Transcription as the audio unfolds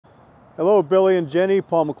Hello, Billy and Jenny.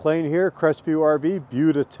 Paul McLean here, Crestview RV,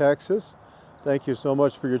 Buda, Texas. Thank you so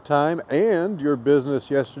much for your time and your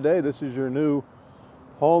business yesterday. This is your new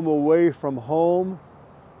home away from home,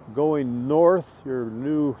 going north, your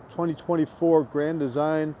new 2024 Grand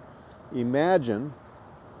Design Imagine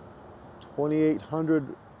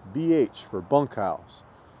 2800 BH for bunkhouse.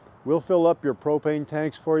 We'll fill up your propane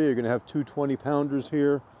tanks for you. You're going to have two 20-pounders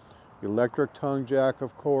here, electric tongue jack,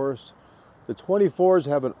 of course. The 24s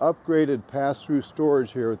have an upgraded pass-through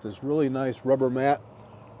storage here with this really nice rubber mat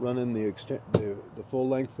running the full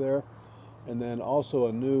length there, and then also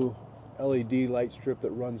a new LED light strip that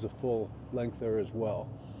runs the full length there as well.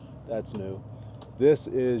 That's new. This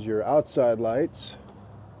is your outside lights.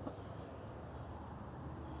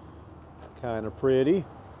 Kind of pretty.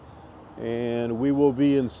 And we will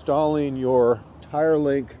be installing your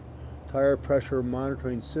TireLink tire pressure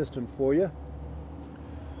monitoring system for you.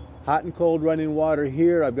 Hot and cold running water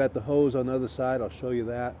here. I've got the hose on the other side. I'll show you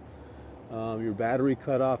that. Your battery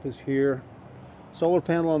cutoff is here. Solar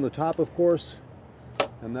panel on the top, of course,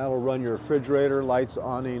 and that'll run your refrigerator, lights,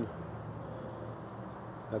 awning.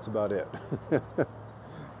 That's about it.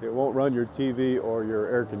 It won't run your TV or your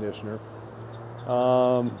air conditioner.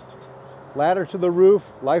 Ladder to the roof,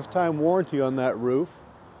 lifetime warranty on that roof.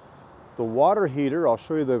 The water heater, I'll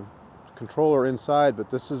show you the controller inside,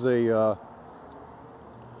 but this is a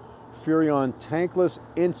Furrion tankless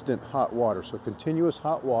instant hot water, so continuous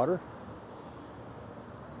hot water.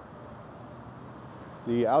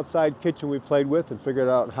 The outside kitchen we played with and figured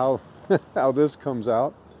out how how this comes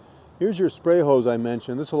out. Here's your spray hose I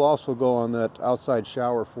mentioned. This will also go on that outside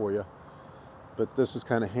shower for you, but this is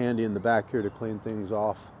kind of handy in the back here to clean things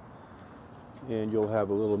off. And you'll have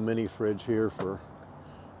a little mini fridge here for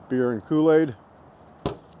beer and Kool-Aid.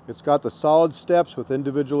 It's got the solid steps with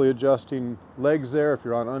individually adjusting legs there if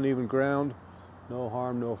you're on uneven ground. No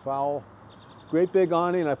harm, no foul. Great big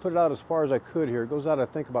awning. I put it out as far as I could here. It goes out, I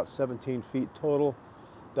think, about 17 feet total.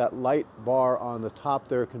 That light bar on the top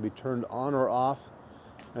there can be turned on or off.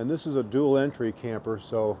 And this is a dual entry camper,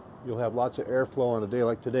 so you'll have lots of airflow on a day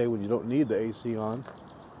like today when you don't need the AC on.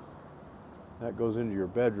 That goes into your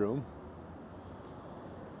bedroom.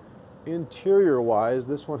 Interior wise,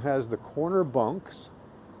 this one has the corner bunks,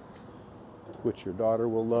 which your daughter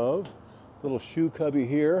will love. Little shoe cubby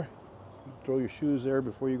here. Throw your shoes there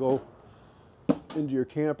before you go into your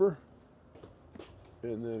camper.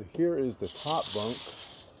 And then here is the top bunk.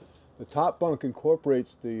 The top bunk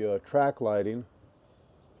incorporates the track lighting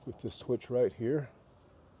with the switch right here.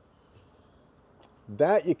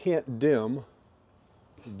 That you can't dim.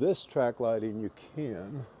 This track lighting you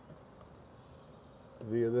can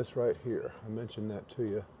via this right here. I mentioned that to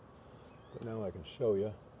you, but now I can show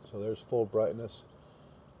you. So there's full brightness,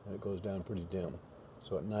 and it goes down pretty dim.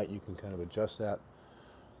 So at night you can kind of adjust that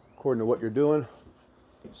according to what you're doing.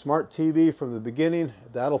 Smart TV from the beginning,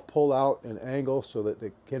 that'll pull out an angle so that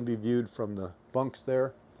it can be viewed from the bunks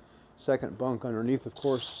there. Second bunk underneath, of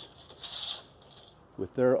course,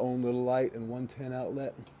 with their own little light and 110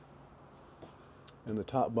 outlet. And the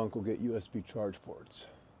top bunk will get USB charge ports.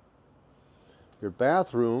 Your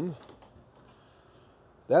bathroom,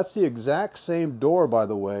 that's the exact same door, by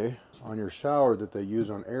the way, on your shower that they use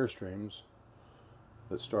on Airstreams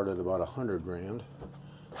that start at about 100 grand.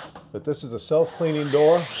 But this is a self-cleaning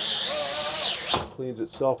door. Cleans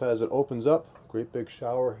itself as it opens up. Great big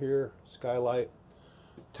shower here, skylight.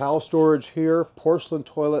 Towel storage here, porcelain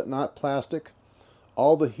toilet, not plastic.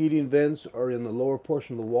 All the heating vents are in the lower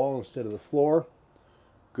portion of the wall instead of the floor.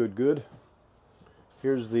 Good, good.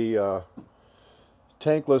 Here's the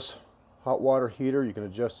tankless hot water heater. You can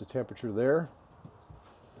adjust the temperature there.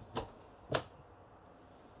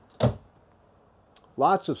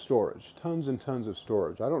 Lots of storage, tons and tons of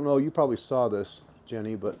storage. I don't know, you probably saw this,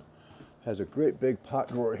 Jenny, but has a great big pot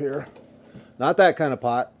drawer here. Not that kind of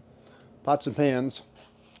pot, pots and pans.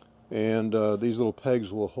 And these little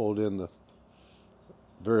pegs will hold in the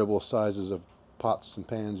variable sizes of pots and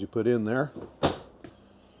pans you put in there.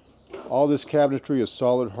 All this cabinetry is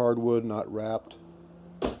solid hardwood, not wrapped.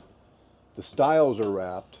 The stiles are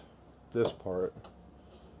wrapped, this part.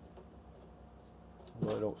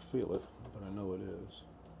 Well, I don't feel it, but I know it is.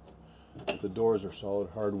 But the doors are solid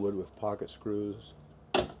hardwood with pocket screws.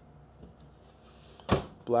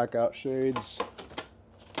 Blackout shades.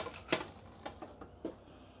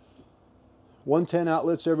 110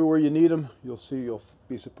 outlets everywhere you need them. You'll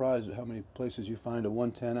be surprised at how many places you find a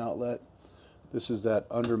 110 outlet. This is that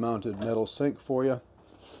undermounted metal sink for you.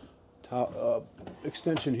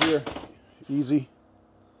 Extension here, easy.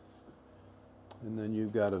 And then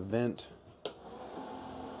you've got a vent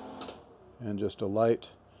and just a light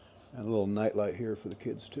and a little night light here for the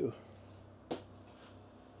kids too.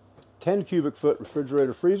 10 cubic foot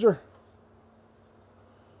refrigerator freezer.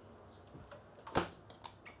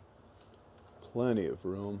 Plenty of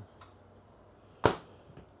room.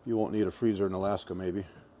 You won't need a freezer in Alaska, maybe.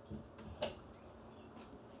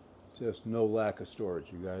 Just no lack of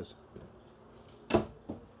storage, you guys.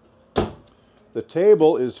 The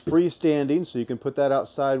table is freestanding, so you can put that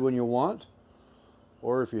outside when you want.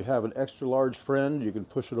 Or if you have an extra large friend, you can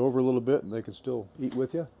push it over a little bit and they can still eat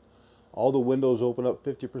with you. All the windows open up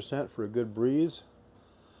 50% for a good breeze.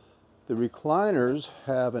 The recliners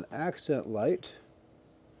have an accent light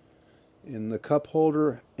in the cup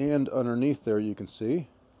holder and underneath there, you can see.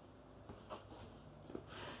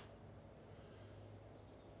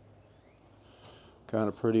 Kind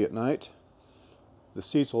of pretty at night. The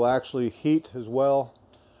seats will actually heat as well,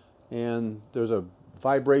 and there's a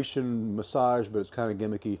vibration massage, but it's kind of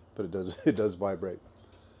gimmicky, but it does vibrate.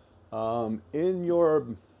 In your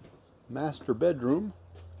master bedroom,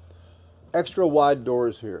 extra wide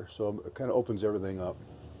doors here, so it kind of opens everything up.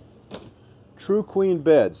 True queen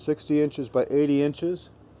bed, 60 inches by 80 inches.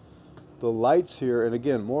 The lights here, and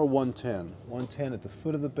again, more 110. 110 at the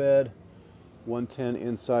foot of the bed, 110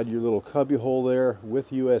 inside your little cubby hole there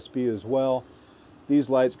with USB as well. These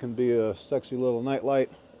lights can be a sexy little night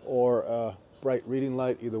light or a bright reading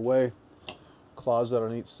light, either way. Closet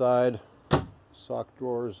on each side, sock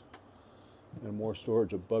drawers, and more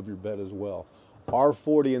storage above your bed as well.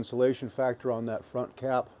 R40 insulation factor on that front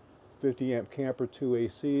cap, 50 amp camper, 2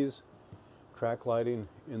 ACs, track lighting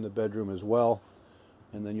in the bedroom as well,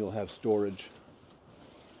 and then you'll have storage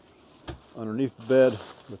underneath the bed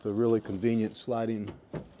with a really convenient sliding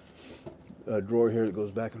drawer here that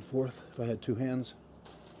goes back and forth if I had two hands.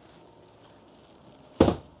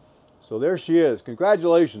 So there she is.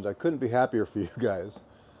 Congratulations. I couldn't be happier for you guys.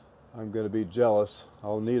 I'm going to be jealous.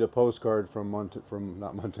 I'll need a postcard from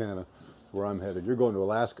not Montana, where I'm headed. You're going to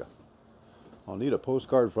Alaska. I'll need a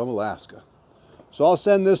postcard from Alaska. So I'll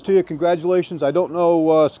send this to you. Congratulations. I don't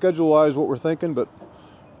know schedule-wise what we're thinking, but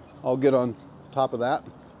I'll get on top of that.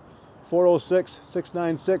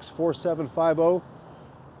 406-696-4750.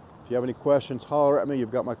 If you have any questions, holler at me.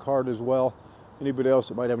 You've got my card as well. Anybody else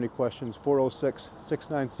that might have any questions,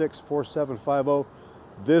 406-696-4750.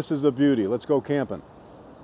 This is a beauty. Let's go camping.